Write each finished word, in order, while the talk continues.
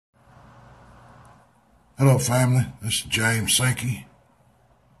Hello, family. This is James Sankey,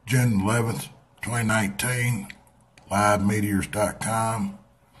 June 11th, 2019, livemeteors.com.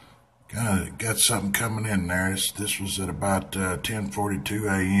 Kind of got something coming in there. This was at about 10:42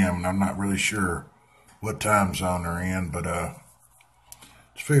 a.m., and I'm not really sure what time zone they're in, but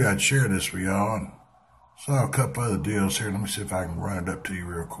just figured I'd share this with y'all. And saw a couple other deals here. Let me see if I can run it up to you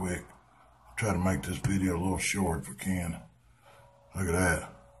real quick. I'll try to make this video a little short if I can. Look at that.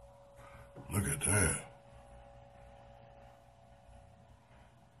 Look at that.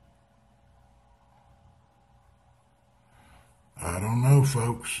 I don't know,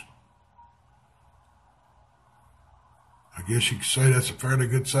 folks. I guess you could say that's a fairly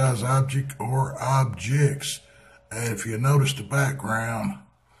good size object or objects. And if you notice the background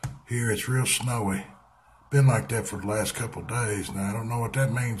here, it's real snowy. Been like that for the last couple of days. Now, I don't know what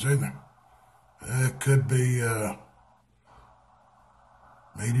that means either. It could be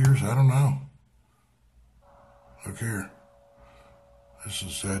meteors. I don't know. Look here. This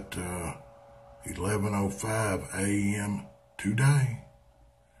is at 11:05 a.m. today.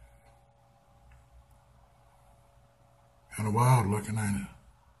 Kind of wild looking, ain't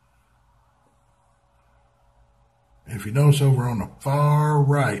it? If you notice over on the far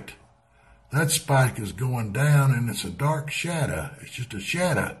right, that spike is going down and it's a dark shadow. It's just a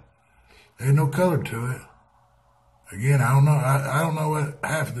shadow. There ain't no color to it. Again, I don't know. I don't know what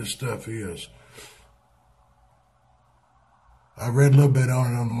half of this stuff is. I read a little bit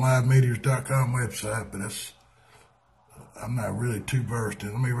on it on the livemeteors.com website, but I'm not really too versed in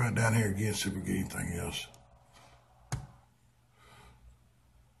it. Let me run down here again, see if we get anything else.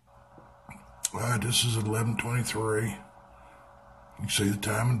 All right, this is 11:23. You can see the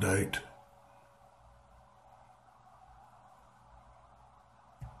time and date.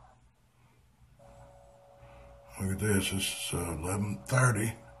 Look at this. This is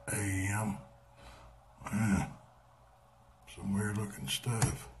 11:30 a.m. Man, some weird looking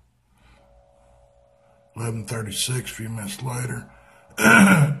stuff. 11:36, a few minutes later.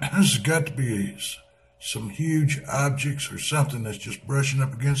 This has got to be some huge objects or something that's just brushing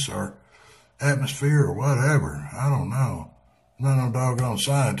up against our atmosphere or whatever. I don't know. I'm not no doggone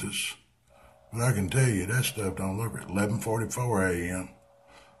scientist. But I can tell you that stuff don't look right. 11:44 a.m.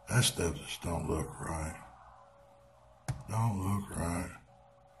 That stuff just don't look right. Don't look right.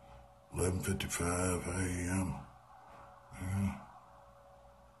 11:55 a.m. Yeah.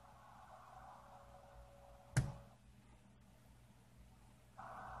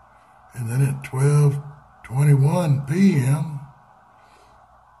 And then at 12:21 p.m.,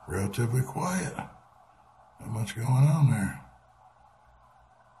 relatively quiet. Not much going on there.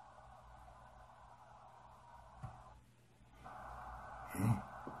 Yeah.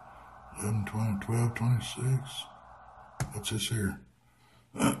 11:20, 12:26. What's this here?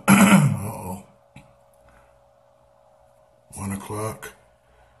 Uh-oh. 1 o'clock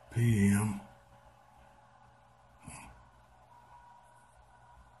p.m.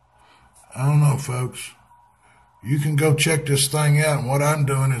 I don't know, folks. You can go check this thing out. And what I'm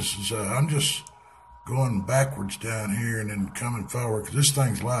doing is I'm just going backwards down here and then coming forward because this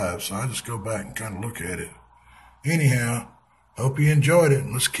thing's live. So I just go back and kind of look at it. Anyhow, hope you enjoyed it.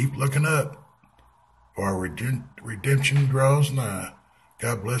 And let's keep looking up. For our redemption draws nigh.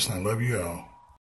 God bless and I love you all.